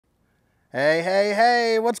Hey, hey,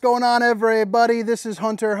 hey, what's going on, everybody? This is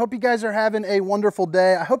Hunter. Hope you guys are having a wonderful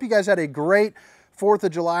day. I hope you guys had a great 4th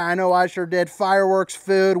of July. I know I sure did. Fireworks,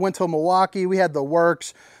 food, went to Milwaukee. We had the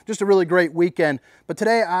works. Just a really great weekend. But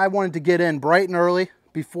today I wanted to get in bright and early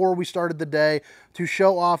before we started the day to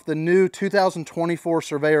show off the new 2024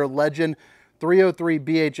 Surveyor Legend 303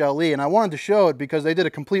 BHLE. And I wanted to show it because they did a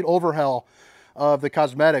complete overhaul of the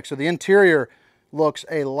cosmetics. So the interior looks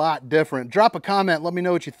a lot different. Drop a comment, let me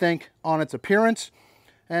know what you think on its appearance,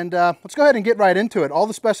 and let's go ahead and get right into it. All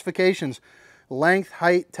the specifications, length,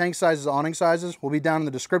 height, tank sizes, awning sizes will be down in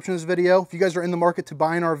the description of this video. If you guys are in the market to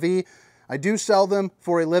buy an RV, I do sell them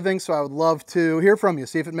for a living, so I would love to hear from you,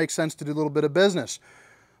 see if it makes sense to do a little bit of business.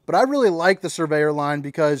 But I really like the Surveyor line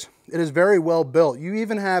because it is very well built. You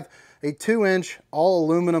even have a 2-inch all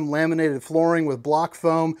aluminum laminated flooring with block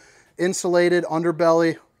foam, insulated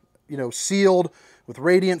underbelly, sealed with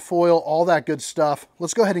radiant foil, all that good stuff.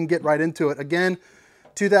 Let's go ahead and get right into it. Again,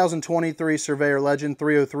 2023 Surveyor Legend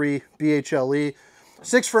 303 BHLE.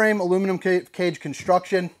 6-frame aluminum cage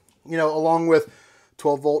construction, along with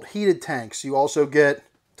 12-volt heated tanks. You also get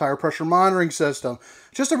tire pressure monitoring system.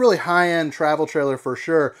 Just a really high-end travel trailer for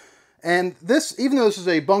sure. And this, even though this is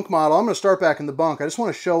a bunk model, I'm going to start back in the bunk. I just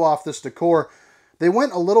want to show off this decor. They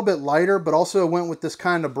went a little bit lighter, but also went with this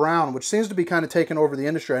kind of brown, which seems to be kind of taking over the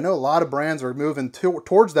industry. I know a lot of brands are moving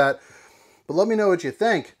towards that, but let me know what you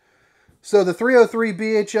think. So the 303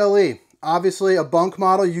 BHLE, obviously a bunk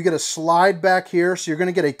model. You get a slide back here, so you're going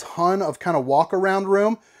to get a ton of kind of walk-around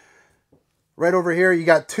room. Right over here, you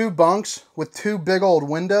got 2 bunks with 2 big old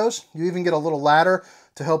windows. You even get a little ladder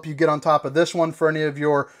to help you get on top of this one for any of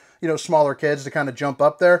your, smaller kids to kind of jump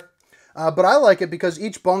up there. But I like it because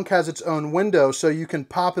each bunk has its own window, so you can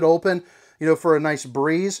pop it open, for a nice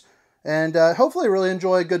breeze, and hopefully really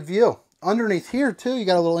enjoy a good view. Underneath here, too, you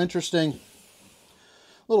got a little interesting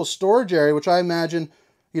little storage area, which I imagine,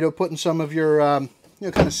 putting some of your,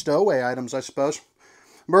 kind of stowaway items, I suppose.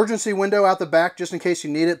 Emergency window out the back, just in case you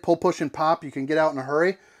need it. Pull, push, and pop. You can get out in a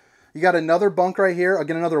hurry. You got another bunk right here.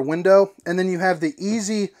 Again, another window. And then you have the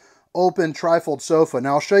easy open trifold sofa.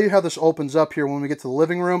 Now, I'll show you how this opens up here when we get to the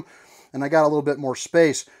living room. And I got a little bit more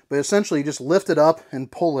space, but essentially you just lift it up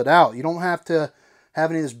and pull it out. You don't have to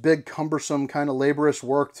have any of this big, cumbersome, kind of laborious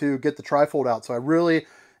work to get the trifold out. So I really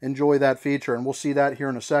enjoy that feature, and we'll see that here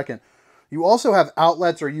in a second. You also have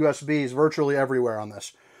outlets or USBs virtually everywhere on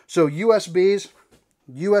this. So USBs,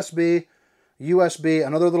 USB, USB,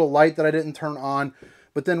 another little light that I didn't turn on.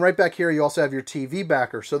 But then right back here, you also have your TV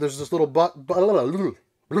backer. So there's this little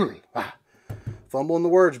fumbling the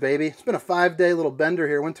words, baby. It's been a 5-day little bender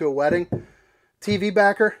here. Went to a wedding. TV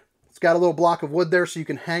backer. It's got a little block of wood there so you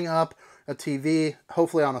can hang up a TV,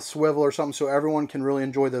 hopefully on a swivel or something, so everyone can really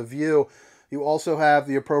enjoy the view. You also have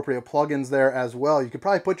the appropriate plugins there as well. You could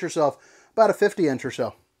probably put yourself about a 50-inch or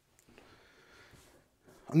so.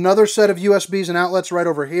 Another set of USBs and outlets right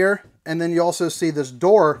over here. And then you also see this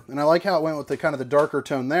door, and I like how it went with the kind of the darker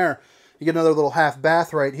tone there. You get another little half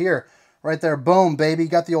bath right here. Right there, boom, baby.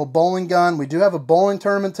 Got the old bowling gun. We do have a bowling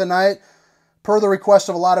tournament tonight, per the request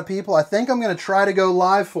of a lot of people. I think I'm going to try to go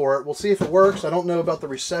live for it. We'll see if it works. I don't know about the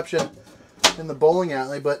reception in the bowling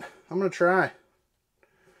alley, but I'm going to try.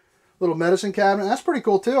 Little medicine cabinet. That's pretty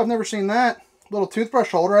cool, too. I've never seen that. Little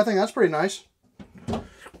toothbrush holder. I think that's pretty nice.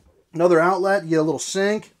 Another outlet. You get a little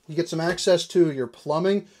sink. You get some access to your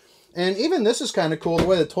plumbing. And even this is kind of cool, the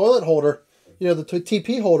way the toilet holder, the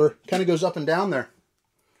TP holder, kind of goes up and down there.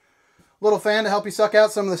 Little fan to help you suck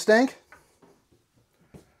out some of the stink.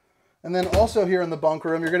 And then also here in the bunk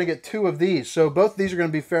room, you're going to get 2 of these. So both of these are going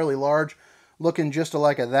to be fairly large, looking just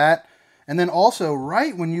alike at that. And then also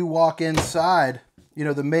right when you walk inside,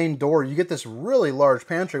 the main door, you get this really large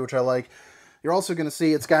pantry, which I like. You're also going to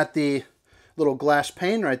see it's got the little glass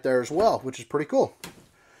pane right there as well, which is pretty cool.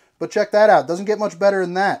 But check that out. Doesn't get much better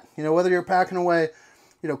than that. Whether you're packing away,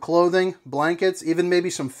 clothing, blankets, even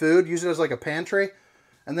maybe some food, use it as like a pantry.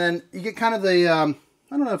 And then you get kind of the, I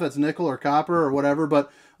don't know if that's nickel or copper or whatever, but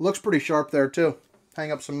it looks pretty sharp there too.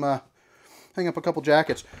 Hang up a couple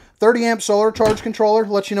jackets. 30 amp solar charge controller,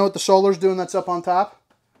 lets you know what the solar's doing that's up on top.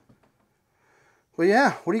 But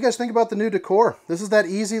yeah, what do you guys think about the new decor? This is that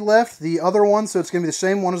easy lift, the other one, so it's going to be the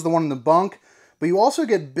same one as the one in the bunk. But you also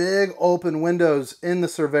get big open windows in the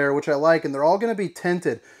Surveyor, which I like, and they're all going to be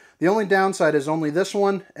tinted. The only downside is only this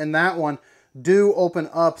one and that one do open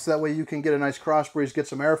up, so that way you can get a nice cross breeze, get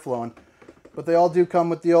some air flowing. But they all do come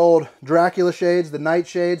with the old Dracula shades, the night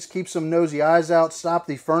shades, keep some nosy eyes out, stop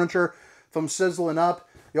the furniture from sizzling up.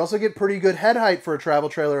 You also get pretty good head height for a travel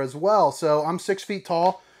trailer as well. So I'm 6 feet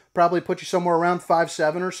tall, probably put you somewhere around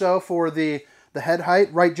 5'7" or so for the head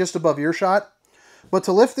height, right just above earshot. But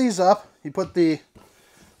to lift these up, you put the,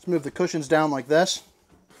 let's move the cushions down like this.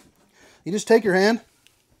 You just take your hand,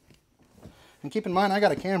 and keep in mind I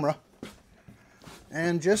got a camera,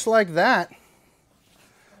 and just like that,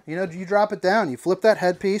 you know, you drop it down, you flip that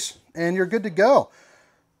headpiece, and you're good to go.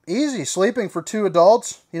 Easy sleeping for 2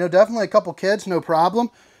 adults, you know, definitely a couple kids, no problem.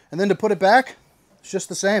 And then to put it back, it's just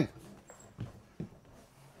the same.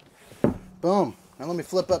 Boom. Now let me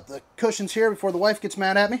flip up the cushions here before the wife gets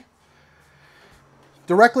mad at me.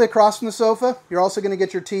 Directly across from the sofa, you're also going to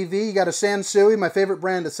get your TV. You got a Sansui, my favorite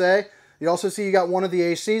brand to say. You also see you got one of the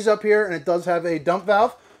ACs up here, and it does have a dump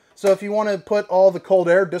valve. So if you want to put all the cold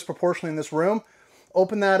air disproportionately in this room,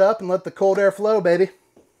 open that up and let the cold air flow, baby.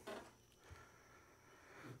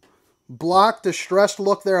 Block, distressed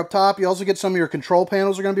look there up top. You also get some of your control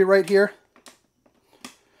panels are going to be right here.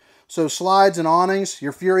 So slides and awnings,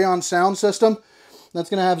 your Furrion sound system. That's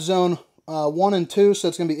going to have zone 1 and 2, so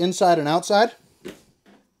it's going to be inside and outside.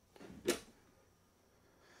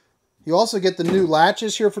 You also get the new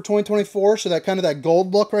latches here for 2024, so that kind of that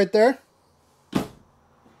gold look right there.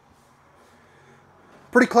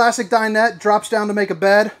 Pretty classic dinette, drops down to make a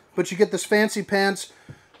bed, but you get this fancy pants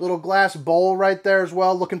little glass bowl right there as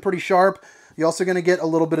well, looking pretty sharp. You're also going to get a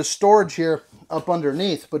little bit of storage here up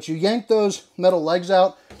underneath, but you yank those metal legs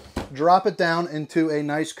out, drop it down into a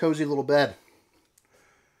nice cozy little bed.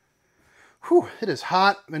 Whew, it is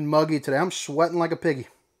hot and muggy today. I'm sweating like a piggy.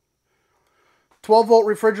 12-volt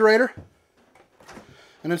refrigerator,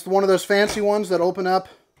 and it's one of those fancy ones that open up.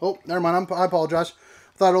 Oh, never mind, I apologize.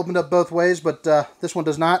 I thought it opened up both ways, but this one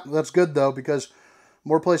does not. That's good though, because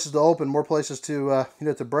more places to open, more places to you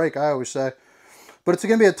know, to break, I always say. But it's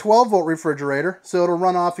going to be a 12-volt refrigerator, so it'll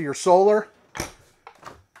run off of your solar,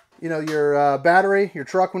 you know, your battery, your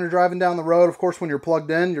truck when you're driving down the road. Of course, when you're plugged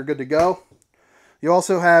in, you're good to go. You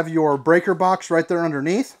also have your breaker box right there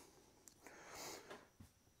underneath.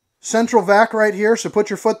 Central vac right here, so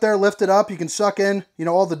put your foot there, lift it up. You can suck in, you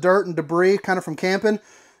know, all the dirt and debris kind of from camping.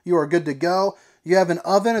 You are good to go. You have an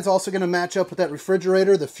oven. It's also going to match up with that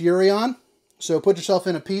refrigerator, the Furrion. So put yourself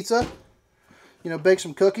in a pizza, you know, bake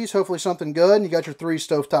some cookies, hopefully something good. And you got your 3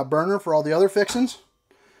 stovetop burner for all the other fixings.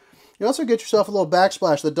 You also get yourself a little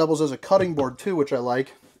backsplash that doubles as a cutting board too, which I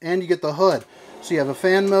like. And you get the hood. So you have a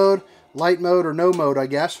fan mode, light mode, or no mode, I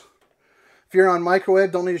guess. Furrion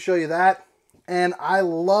microwave, don't need to show you that. And I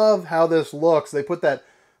love how this looks. They put that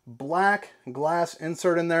black glass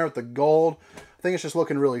insert in there with the gold. I think it's just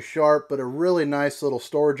looking really sharp, but a really nice little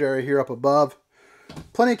storage area here up above.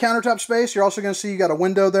 Plenty of countertop space. You're also going to see you got a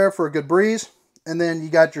window there for a good breeze. And then you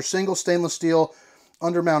got your single stainless steel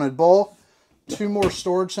undermounted bowl. 2 more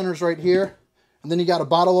storage centers right here. And then you got a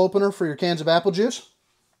bottle opener for your cans of apple juice.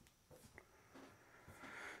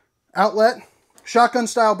 Outlet. Shotgun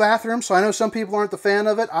style bathroom. So I know some people aren't the fan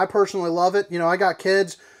of it. I personally love it. You know, I got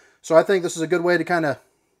kids. So I think this is a good way to kind of,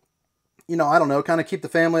 you know, I don't know, kind of keep the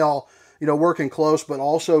family all, you know, working close, but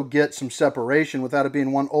also get some separation without it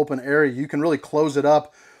being one open area. You can really close it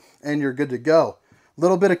up and you're good to go. A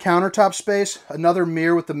little bit of countertop space, another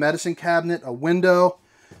mirror with the medicine cabinet, a window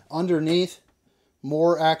underneath,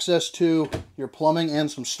 more access to your plumbing and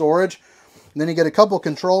some storage. And then you get a couple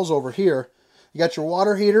controls over here. You got your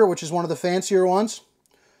water heater, which is one of the fancier ones.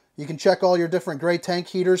 You can check all your different gray tank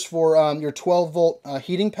heaters for your 12-volt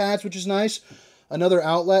heating pads, which is nice. Another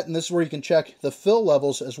outlet, and this is where you can check the fill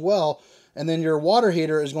levels as well. And then your water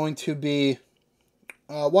heater is going to be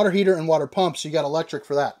water heater and water pump, so you got electric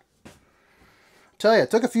for that. I tell you,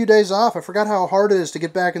 it took a few days off. I forgot how hard it is to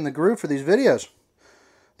get back in the groove for these videos.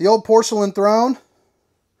 The old porcelain throne.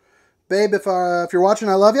 Babe, if you're watching,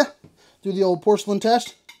 I love you. Do the old porcelain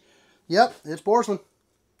test. Yep, it's porcelain.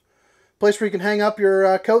 Place where you can hang up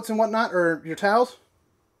your coats and whatnot, or your towels.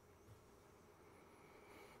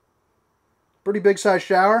 Pretty big size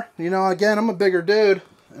shower. You know, again, I'm a bigger dude,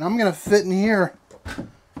 and I'm going to fit in here,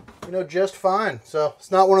 you know, just fine. So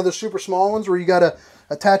it's not one of the super small ones where you got to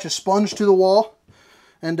attach a sponge to the wall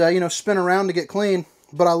and, you know, spin around to get clean.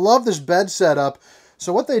 But I love this bed setup.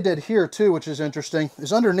 So what they did here, too, which is interesting,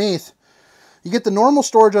 is underneath, you get the normal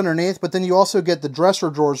storage underneath, but then you also get the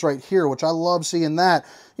dresser drawers right here, which I love seeing that.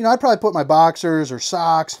 You know, I'd probably put my boxers or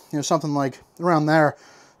socks, you know, something like around there.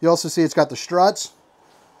 You also see it's got the struts.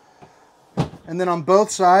 And then on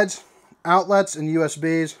both sides, outlets and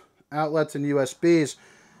USBs, outlets and USBs.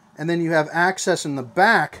 And then you have access in the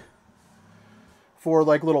back for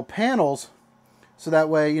like little panels. So that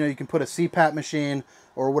way, you know, you can put a CPAP machine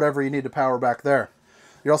or whatever you need to power back there.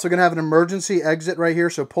 You're also going to have an emergency exit right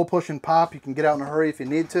here. So pull, push, and pop. You can get out in a hurry if you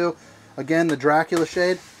need to. Again, the Dracula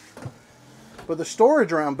shade. But the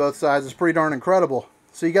storage around both sides is pretty darn incredible.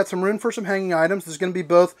 So you got some room for some hanging items. This is going to be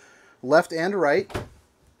both left and right.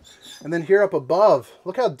 And then here up above,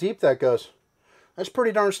 look how deep that goes. That's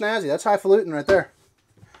pretty darn snazzy. That's highfalutin right there.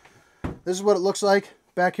 This is what it looks like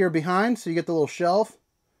back here behind. So you get the little shelf,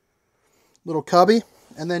 little cubby,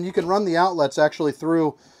 and then you can run the outlets actually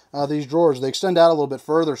through these drawers. They extend out a little bit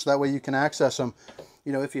further, so that way you can access them,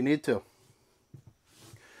 you know, if you need to.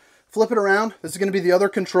 Flip it around. This is going to be the other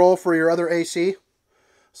control for your other AC.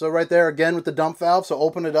 So right there again with the dump valve. So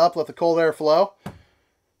open it up, let the cold air flow.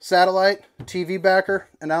 Satellite, TV backer,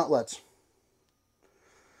 and outlets.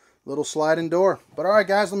 Little sliding door. But all right,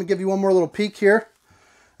 guys, let me give you one more little peek here.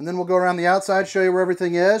 And then we'll go around the outside, show you where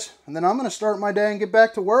everything is. And then I'm going to start my day and get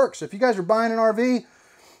back to work. So if you guys are buying an RV,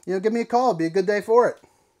 you know, give me a call. It'd be a good day for it.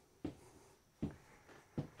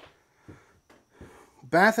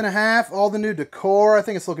 Bath and a half, all the new decor. I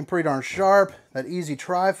think it's looking pretty darn sharp. That easy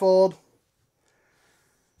trifold.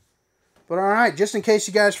 But all right, just in case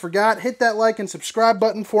you guys forgot, hit that like and subscribe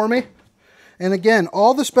button for me. And again,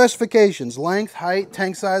 all the specifications, length, height,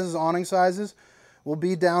 tank sizes, awning sizes, will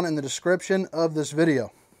be down in the description of this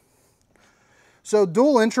video. So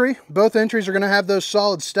dual entry, both entries are going to have those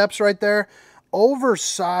solid steps right there.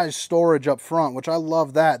 Oversized storage up front, which I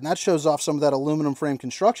love that. And that shows off some of that aluminum frame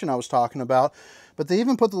construction I was talking about. But they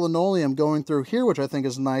even put the linoleum going through here, which I think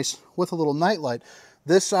is nice, with a little nightlight.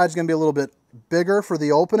 This side's going to be a little bit bigger for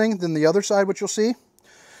the opening than the other side, which you'll see.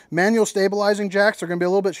 Manual stabilizing jacks are going to be a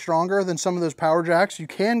little bit stronger than some of those power jacks. You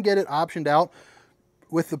can get it optioned out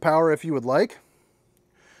with the power if you would like.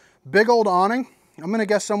 Big old awning. I'm going to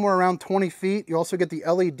guess somewhere around 20 feet. You also get the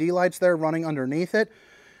LED lights there running underneath it.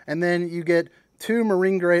 And then you get 2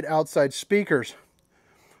 marine grade outside speakers.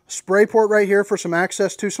 Spray port right here for some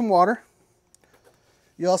access to some water.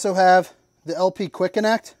 You also have the LP Quick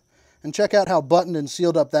Connect. And check out how buttoned and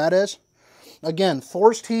sealed up that is. Again,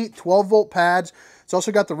 forced heat, 12 volt pads. It's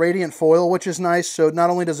also got the radiant foil, which is nice. So not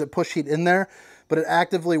only does it push heat in there, but it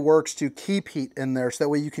actively works to keep heat in there. So that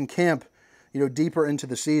way you can camp, you know, deeper into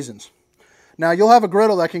the seasons. Now you'll have a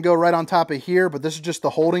griddle that can go right on top of here, but this is just the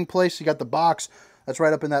holding place. You got the box that's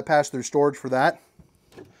right up in that pass-through storage for that.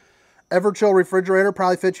 Everchill refrigerator,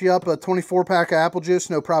 probably fits you up a 24-pack of apple juice,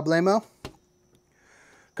 no problemo.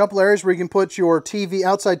 Couple areas where you can put your TV,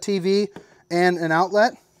 outside TV, and an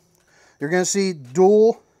outlet. You're going to see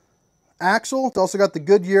dual axle. It's also got the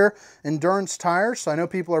Goodyear Endurance tires, so I know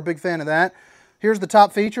people are a big fan of that. Here's the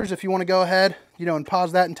top features if you want to go ahead, you know, and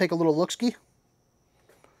pause that and take a little look-ski.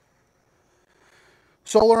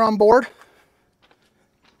 Solar on board.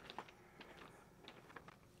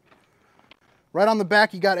 Right on the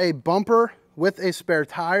back, you got a bumper with a spare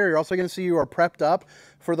tire. You're also going to see you are prepped up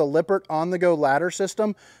for the Lippert on-the-go ladder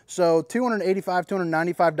system. So $285,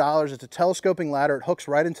 $295. It's a telescoping ladder. It hooks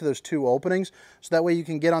right into those 2 openings. So that way you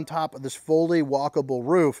can get on top of this fully walkable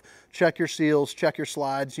roof, check your seals, check your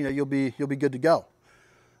slides. You know, you'll be good to go.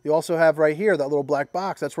 You also have right here that little black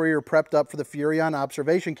box. That's where you're prepped up for the Furrion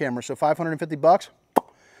observation camera. So $550.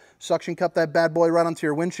 Suction cup that bad boy right onto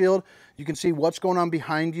your windshield. You can see what's going on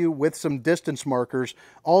behind you with some distance markers.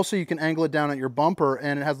 Also, you can angle it down at your bumper,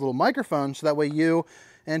 and it has a little microphone, so that way you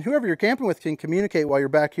and whoever you're camping with can communicate while you're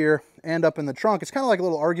back here and up in the trunk. It's kind of like a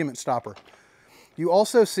little argument stopper. You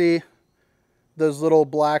also see those little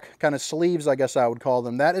black kind of sleeves, I guess I would call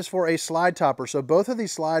them. That is for a slide topper. So both of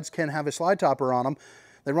these slides can have a slide topper on them.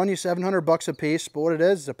 They run you $700 a piece, but what it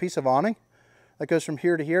is a piece of awning that goes from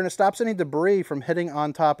here to here, and it stops any debris from hitting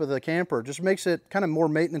on top of the camper. Just makes it kind of more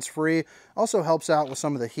maintenance free. Also helps out with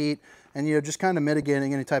some of the heat, and you know, just kind of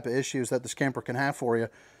mitigating any type of issues that this camper can have for you,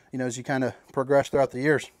 you know, as you kind of progress throughout the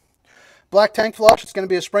years. Black tank flush. It's going to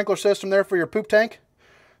be a sprinkler system there for your poop tank.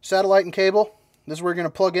 Satellite and cable. This is where you're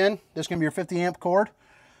going to plug in. This is going to be your 50 amp cord,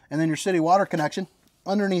 and then your city water connection.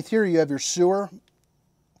 Underneath here you have your sewer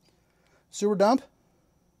dump.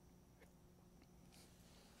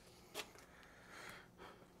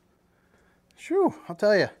 Shoo, I'll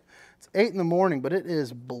tell you, it's 8 in the morning, but it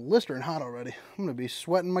is blistering hot already. I'm going to be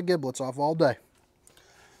sweating my giblets off all day.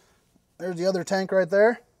 There's the other tank right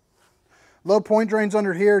there. Low point drains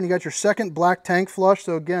under here, and you got your second black tank flush.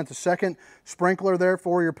 So again, it's a second sprinkler there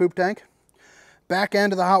for your poop tank. Back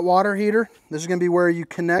end of the hot water heater. This is going to be where you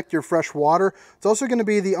connect your fresh water. It's also going to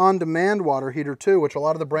be the on-demand water heater too, which a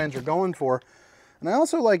lot of the brands are going for. And I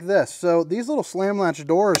also like this. So these little slam latch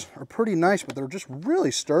doors are pretty nice, but they're just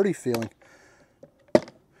really sturdy feeling.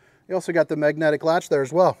 You also got the magnetic latch there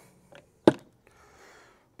as well.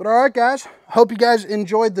 But all right, guys, hope you guys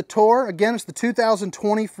enjoyed the tour. Again, it's the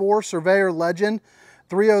 2024 Surveyor Legend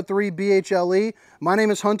 303 BHLE. My name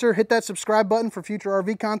is Hunter. Hit that subscribe button for future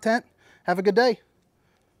RV content. Have a good day.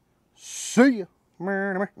 See ya.